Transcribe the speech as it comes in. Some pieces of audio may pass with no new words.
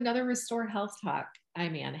another Restore Health Talk.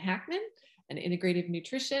 I'm Ann Hackman, an integrative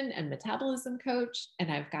nutrition and metabolism coach,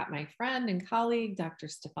 and I've got my friend and colleague, Dr.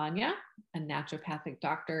 Stefania, a naturopathic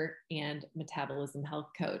doctor and metabolism health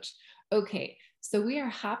coach. Okay, so we are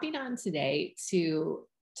hopping on today to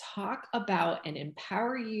talk about and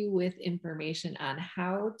empower you with information on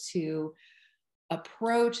how to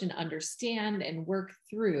approach and understand and work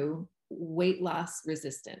through weight loss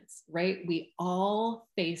resistance, right? We all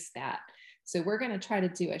face that. So we're going to try to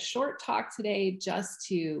do a short talk today just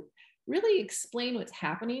to really explain what's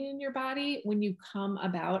happening in your body when you come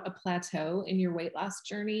about a plateau in your weight loss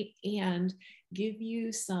journey and give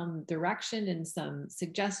you some direction and some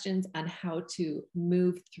suggestions on how to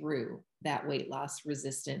move through that weight loss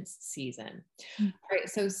resistance season. All right,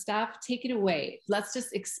 so Steph, take it away. Let's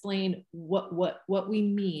just explain what we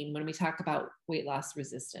mean when we talk about weight loss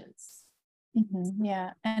resistance. Mm-hmm.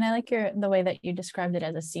 Yeah, and I like the way that you described it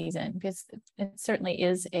as a season, because it certainly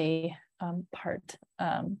is a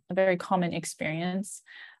very common experience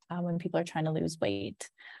when people are trying to lose weight.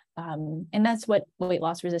 And that's what weight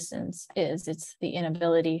loss resistance is. It's the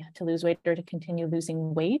inability to lose weight or to continue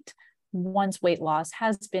losing weight once weight loss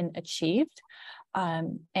has been achieved.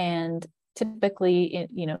 And typically,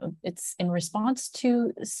 it's in response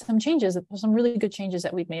to some changes, some really good changes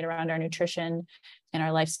that we've made around our nutrition and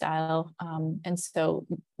our lifestyle. And so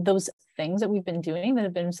those things that we've been doing that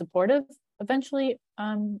have been supportive eventually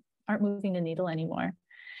aren't moving the needle anymore.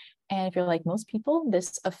 And if you're like most people,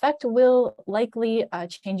 this effect will likely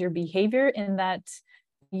change your behavior in that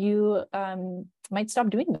you might stop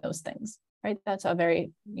doing those things, right? That's a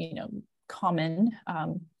very, common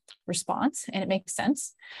response, and it makes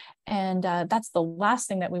sense. And that's the last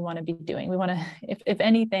thing that we want to be doing. We want to, if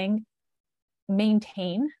anything,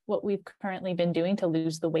 maintain what we've currently been doing to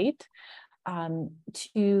lose the weight,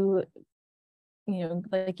 to,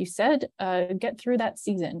 like you said, get through that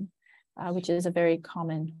season, which is a very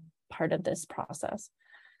common part of this process.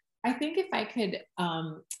 I think if I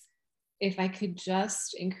could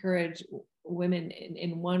just encourage women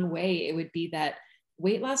in one way, it would be that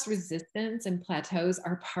weight loss resistance and plateaus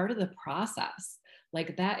are part of the process.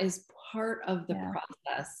 Like that is part of the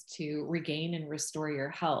process to regain and restore your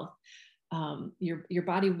health. Your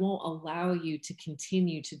body won't allow you to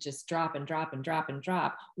continue to just drop and drop and drop and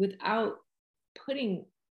drop without putting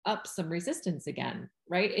up some resistance again,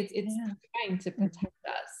 right? It's trying to protect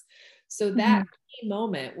us. So that key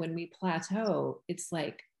moment when we plateau, it's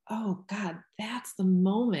like, oh God, that's the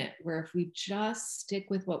moment where if we just stick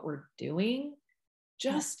with what we're doing,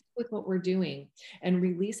 and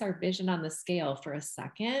release our vision on the scale for a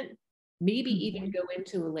second, maybe even go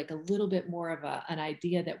into like a little bit more of an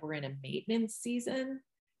idea that we're in a maintenance season,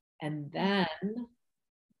 and then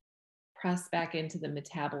press back into the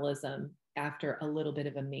metabolism after a little bit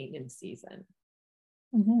of a maintenance season.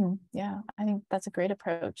 Yeah, I think that's a great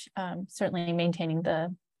approach. Certainly maintaining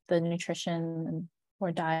the nutrition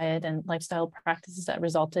or diet and lifestyle practices that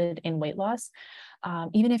resulted in weight loss,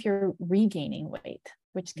 even if you're regaining weight,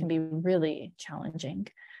 which can be really challenging.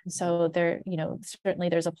 So there, certainly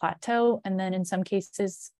there's a plateau, and then in some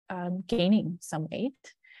cases, gaining some weight.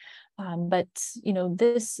 But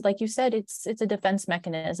this, like you said, it's a defense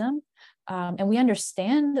mechanism, and we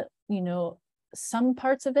understand, some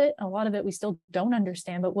parts of it. A lot of it we still don't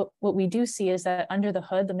understand, but what we do see is that under the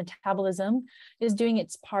hood, the metabolism is doing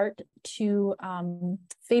its part to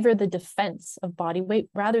favor the defense of body weight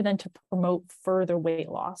rather than to promote further weight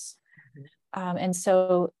loss. And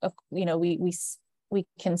so, we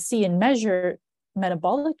can see and measure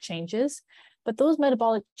metabolic changes, but those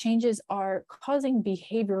metabolic changes are causing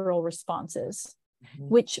behavioral responses,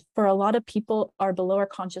 which for a lot of people are below our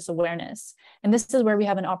conscious awareness. And this is where we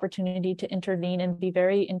have an opportunity to intervene and be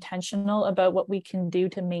very intentional about what we can do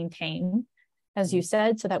to maintain, as you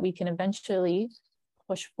said, so that we can eventually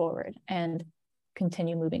push forward and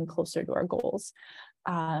continue moving closer to our goals.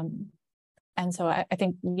 And so I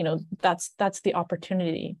think, that's the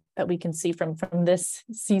opportunity that we can see from this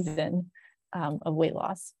season of weight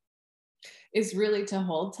loss. Is really to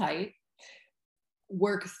hold tight,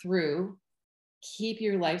 work through, keep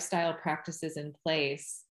your lifestyle practices in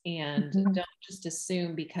place, and don't just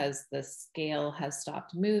assume because the scale has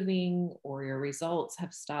stopped moving or your results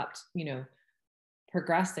have stopped,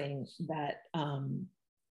 progressing that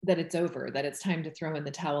it's over, that it's time to throw in the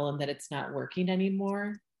towel and that it's not working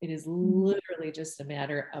anymore. It is literally just a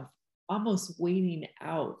matter of almost waiting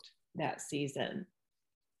out that season.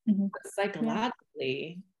 But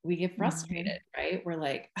psychologically, we get frustrated, right? We're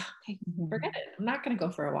like, okay, forget it. I'm not going to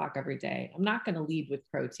go for a walk every day. I'm not going to lead with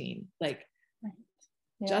protein. Like,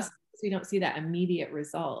 just because we don't see that immediate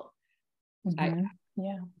result, I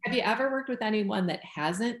Yeah. Have you ever worked with anyone that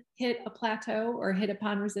hasn't hit a plateau or hit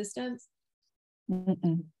upon resistance?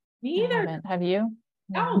 Mm-mm. Me I either. haven't. Have you?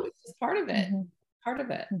 Yeah. No, it's just part of it. Mm-hmm. Part of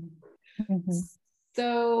it. Mm-hmm.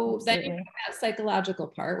 So then you Absolutely. have that psychological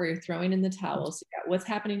part where you're throwing in the towel. So you got what's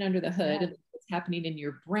happening under the hood Yeah. and what's happening in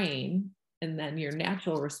your brain. And then your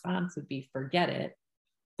natural response would be forget it.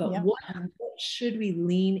 But Yep. what should we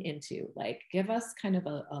lean into? Like, give us kind of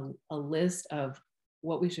a list of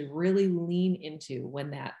what we should really lean into when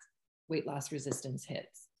that weight loss resistance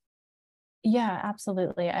hits. Yeah,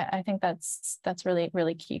 absolutely. I think that's really,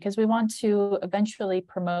 really key, because we want to eventually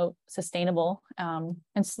promote sustainable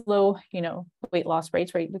and slow, weight loss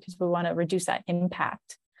rates, right? Because we want to reduce that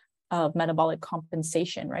impact of metabolic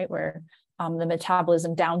compensation, right? Where the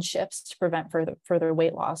metabolism downshifts to prevent further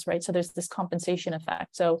weight loss, right? So there's this compensation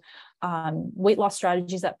effect. So weight loss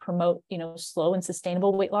strategies that promote, slow and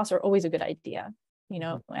sustainable weight loss are always a good idea,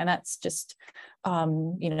 and that's just,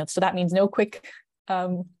 so that means no quick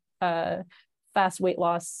fast weight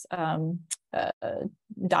loss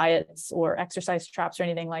diets or exercise traps or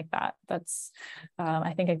anything like that. That's,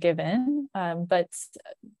 I think, a given. But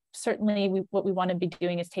certainly what we want to be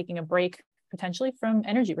doing is taking a break potentially from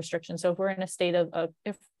energy restriction. So if we're in a state of,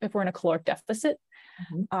 if we're in a caloric deficit,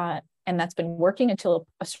 and that's been working until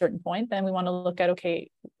a certain point, then we want to look at,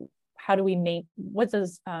 okay, how do we what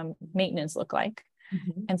does maintenance look like?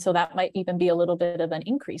 And so that might even be a little bit of an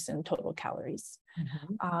increase in total calories.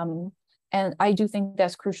 And I do think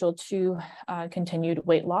that's crucial to continued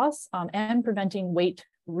weight loss and preventing weight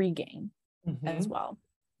regain as well.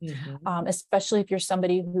 Especially if you're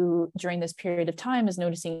somebody who during this period of time is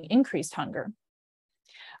noticing increased hunger.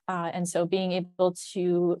 And so being able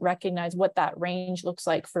to recognize what that range looks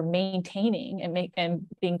like for maintaining and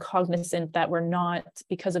being cognizant that we're not,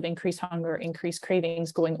 because of increased hunger, increased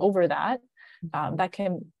cravings, going over that, that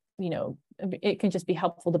can, it can just be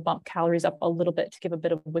helpful to bump calories up a little bit to give a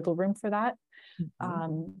bit of wiggle room for that.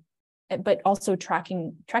 But also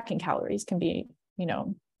tracking calories can be,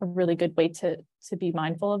 a really good way to be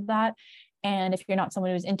mindful of that. And if you're not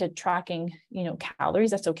someone who's into tracking, calories,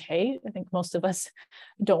 that's okay. I think most of us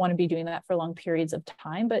don't want to be doing that for long periods of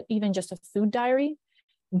time, but even just a food diary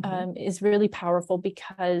is really powerful,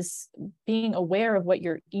 because being aware of what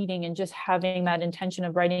you're eating and just having that intention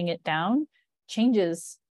of writing it down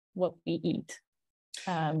changes what we eat.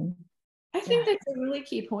 I think that's a really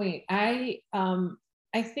key point.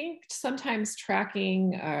 I think sometimes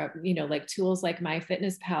tracking, like tools like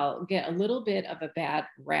MyFitnessPal get a little bit of a bad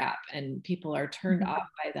rap, and people are turned off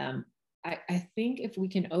by them. I think if we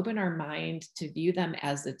can open our mind to view them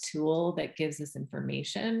as a tool that gives us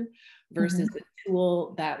information versus a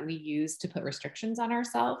tool that we use to put restrictions on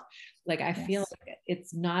ourselves, like I feel like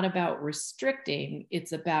it's not about restricting,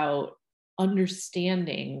 it's about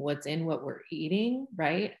understanding what's in what we're eating,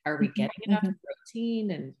 right? Are we getting enough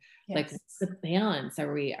protein, and like what's the balance?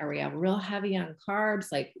 Are we real heavy on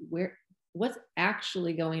carbs? Like what's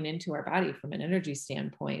actually going into our body from an energy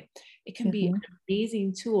standpoint? It can be an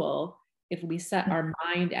amazing tool if we set our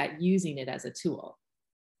mind at using it as a tool.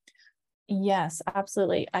 Yes,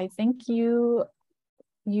 absolutely. I think you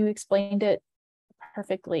explained it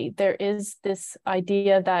perfectly. There is this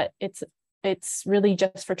idea that it's really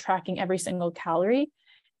just for tracking every single calorie.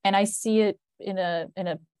 And I see it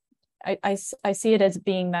I see it as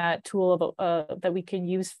being that tool of that we can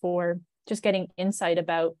use for just getting insight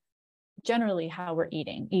about generally how we're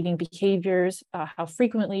eating behaviors, how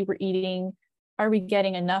frequently we're eating, are we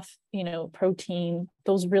getting enough, protein,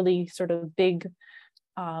 those really sort of big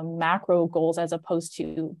macro goals, as opposed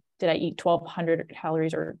to, did I eat 1,200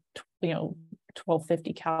 calories or,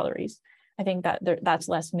 1,250 calories? I think that that's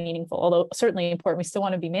less meaningful, although certainly important. We still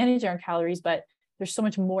want to be managing our calories, but there's so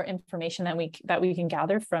much more information that we can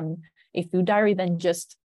gather from a food diary than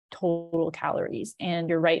just total calories. And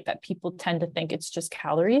you're right that people tend to think it's just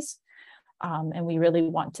calories. And we really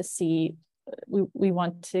want to see, we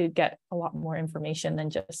want to get a lot more information than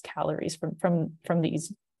just calories from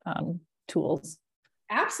these tools.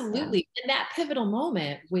 Absolutely. In that pivotal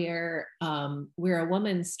moment where a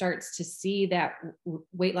woman starts to see that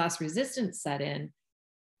weight loss resistance set in,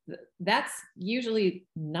 that's usually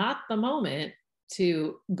not the moment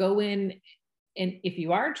to go in and, if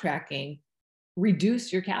you are tracking,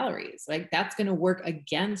 reduce your calories. Like that's going to work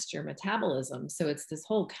against your metabolism. So it's this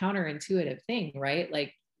whole counterintuitive thing, right?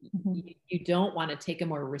 Like you don't want to take a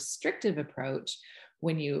more restrictive approach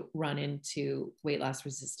when you run into weight loss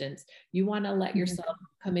resistance. You want to let yourself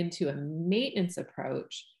come into a maintenance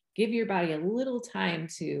approach, give your body a little time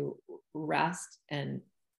to rest, and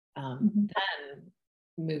then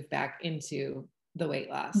move back into the weight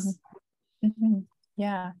loss.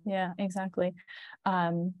 Yeah, exactly.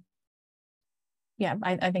 Yeah,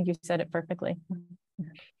 I think you said it perfectly.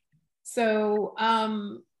 So,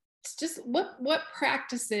 just what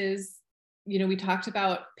practices, we talked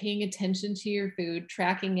about paying attention to your food,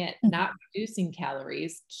 tracking it, not reducing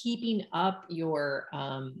calories, keeping up your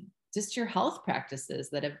just your health practices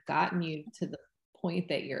that have gotten you to the point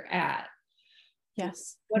that you're at.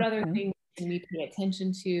 Yes. What other things can we pay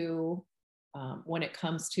attention to when it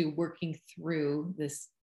comes to working through this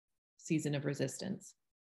season of resistance?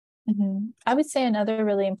 I would say another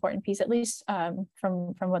really important piece, at least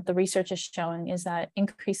from what the research is showing, is that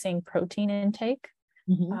increasing protein intake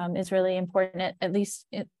is really important, at least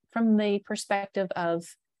from the perspective of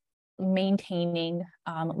maintaining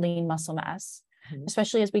lean muscle mass.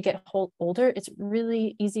 Especially as we get older, it's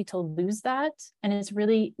really easy to lose that, and it's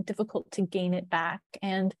really difficult to gain it back.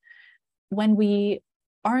 And when we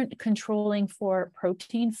aren't controlling for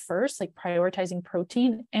protein first, like prioritizing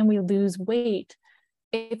protein, and we lose weight,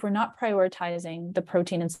 if we're not prioritizing the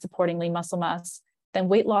protein and supporting lean muscle mass, then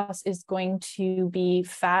weight loss is going to be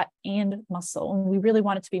fat and muscle. And we really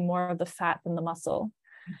want it to be more of the fat than the muscle.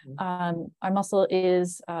 Our muscle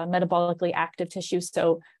is metabolically active tissue,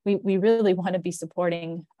 so we really want to be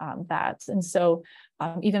supporting that. And so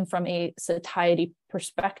even from a satiety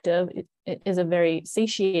perspective, it is a very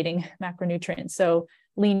satiating macronutrient. So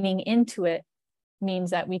leaning into it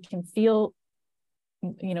means that we can feel,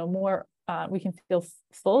 more, we can feel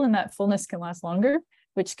full, and that fullness can last longer,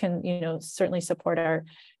 which can, certainly support our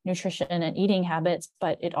nutrition and eating habits,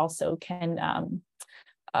 but it also can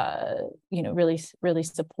really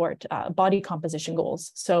support body composition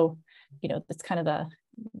goals. So, it's kind of the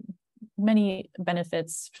many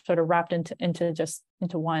benefits sort of wrapped into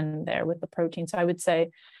one there with the protein. So I would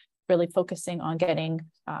say really focusing on getting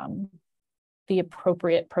the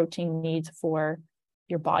appropriate protein needs for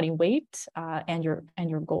your body weight and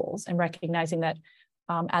your goals, and recognizing that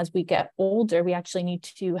as we get older, we actually need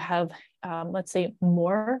to have, let's say,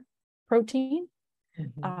 more protein.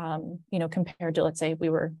 Compared to, let's say, we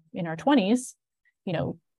were in our 20s,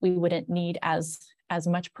 we wouldn't need as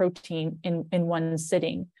much protein in one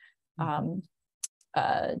sitting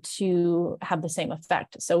to have the same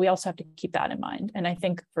effect. So we also have to keep that in mind. And I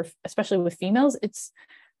think especially with females, it's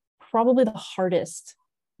probably the hardest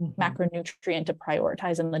macronutrient to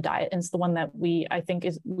prioritize in the diet. And it's the one that I think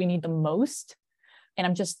we need the most. And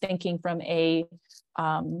I'm just thinking from a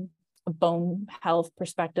bone health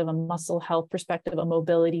perspective, a muscle health perspective, a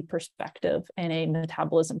mobility perspective, and a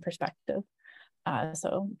metabolism perspective.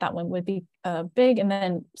 So that one would be big. And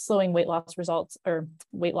then slowing weight loss results, or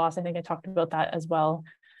weight loss, I think I talked about that as well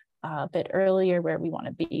a bit earlier, where we want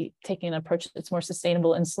to be taking an approach that's more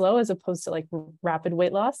sustainable and slow, as opposed to like rapid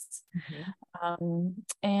weight loss.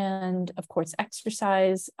 And of course,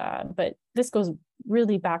 exercise. But this goes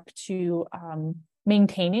really back to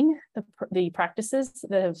maintaining the practices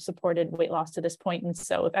that have supported weight loss to this point. And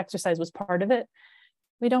so if exercise was part of it,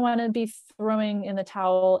 we don't want to be throwing in the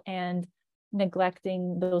towel and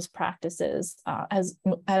neglecting those practices, as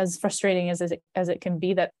frustrating as it can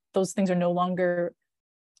be, that those things are no longer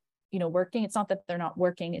working. It's not that they're not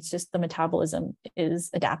working, it's just the metabolism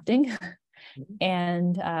is adapting.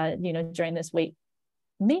 And during this weight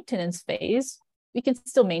maintenance phase, we can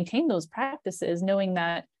still maintain those practices, knowing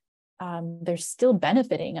that they're still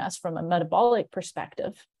benefiting us from a metabolic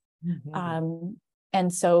perspective.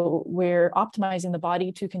 And so we're optimizing the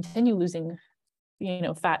body to continue losing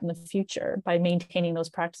fat in the future by maintaining those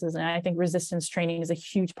practices. And I think resistance training is a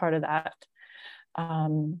huge part of that.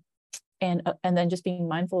 And then just being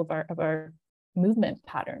mindful of our movement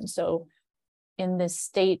patterns. So in this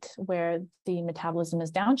state where the metabolism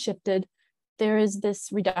is downshifted, there is this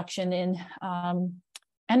reduction in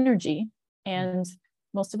energy, and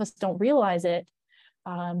most of us don't realize it.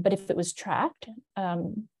 But if it was tracked,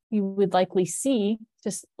 you would likely see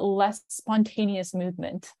just less spontaneous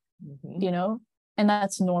movement, and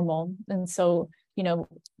that's normal. And so,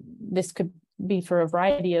 this could be for a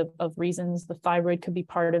variety of reasons. The thyroid could be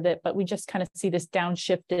part of it, but we just kind of see this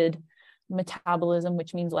downshifted metabolism,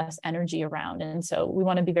 which means less energy around. And so we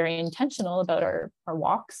want to be very intentional about our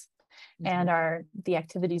walks and the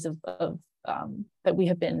activities of that we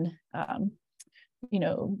have been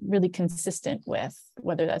really consistent with,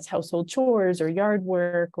 whether that's household chores or yard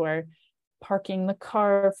work or parking the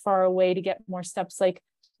car far away to get more steps, like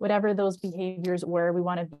whatever those behaviors were, we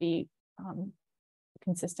want to be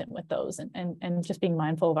consistent with those, and just being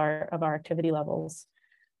mindful of our activity levels.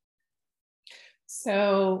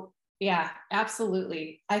 So yeah,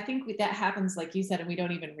 absolutely. I think that happens, like you said, and we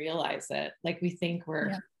don't even realize it. Like we think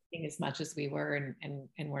we're eating as much as we were, and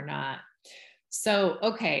we're not. So,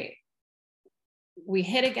 okay. we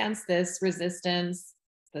hit against this resistance,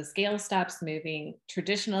 the scale stops moving.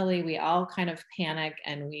 Traditionally, we all kind of panic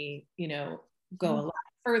and we, go a lot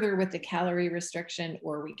further with the calorie restriction,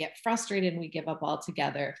 or we get frustrated and we give up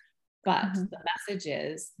altogether. But the message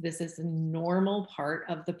is this is a normal part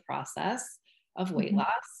of the process of weight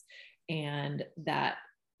loss, and that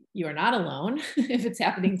you're not alone if it's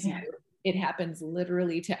happening to you. It happens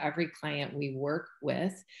literally to every client we work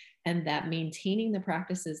with, and that maintaining the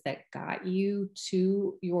practices that got you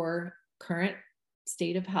to your current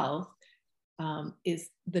state of health is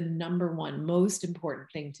the number one most important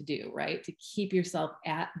thing to do, right? To keep yourself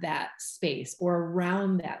at that space or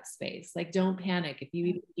around that space. Like, don't panic if you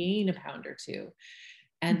even gain a pound or two,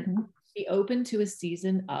 and be open to a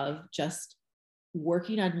season of just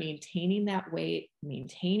working on maintaining that weight,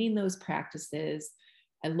 maintaining those practices.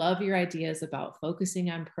 I love your ideas about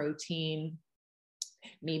focusing on protein,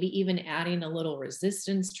 maybe even adding a little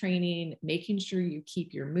resistance training, making sure you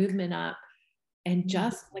keep your movement up, and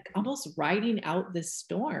just like almost riding out this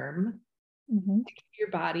storm to give your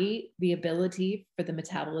body the ability for the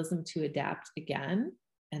metabolism to adapt again,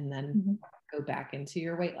 and then go back into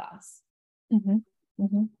your weight loss.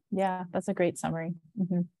 Yeah, that's a great summary.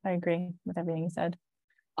 I agree with everything you said.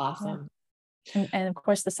 Awesome. Yeah. And of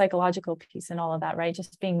course, the psychological piece and all of that, right?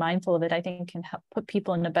 Just being mindful of it, I think, can help put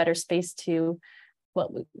people in a better space to what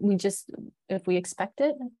we just, if we expect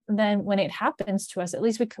it, then when it happens to us, at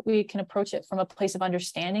least we can approach it from a place of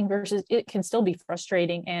understanding, versus it can still be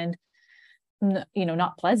frustrating and,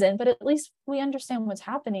 not pleasant, but at least we understand what's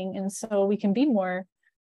happening. And so we can be more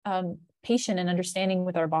patient and understanding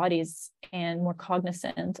with our bodies, and more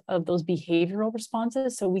cognizant of those behavioral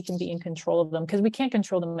responses, so we can be in control of them, because we can't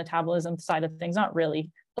control the metabolism side of things, not really,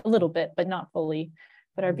 a little bit, but not fully,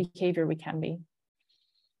 but our behavior we can be.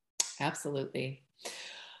 Absolutely.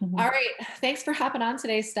 All right. Thanks for hopping on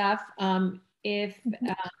today, Steph. If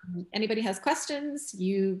anybody has questions,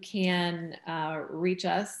 you can reach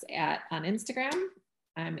us on Instagram.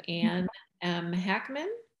 I'm Ann M. Hackman.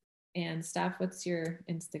 And Steph, what's your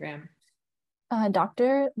Instagram?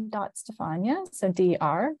 Dr.Stefania. So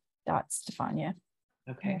Dr.Stefania.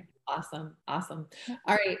 Okay. Awesome. All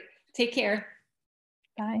right. Take care.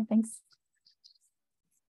 Bye. Thanks.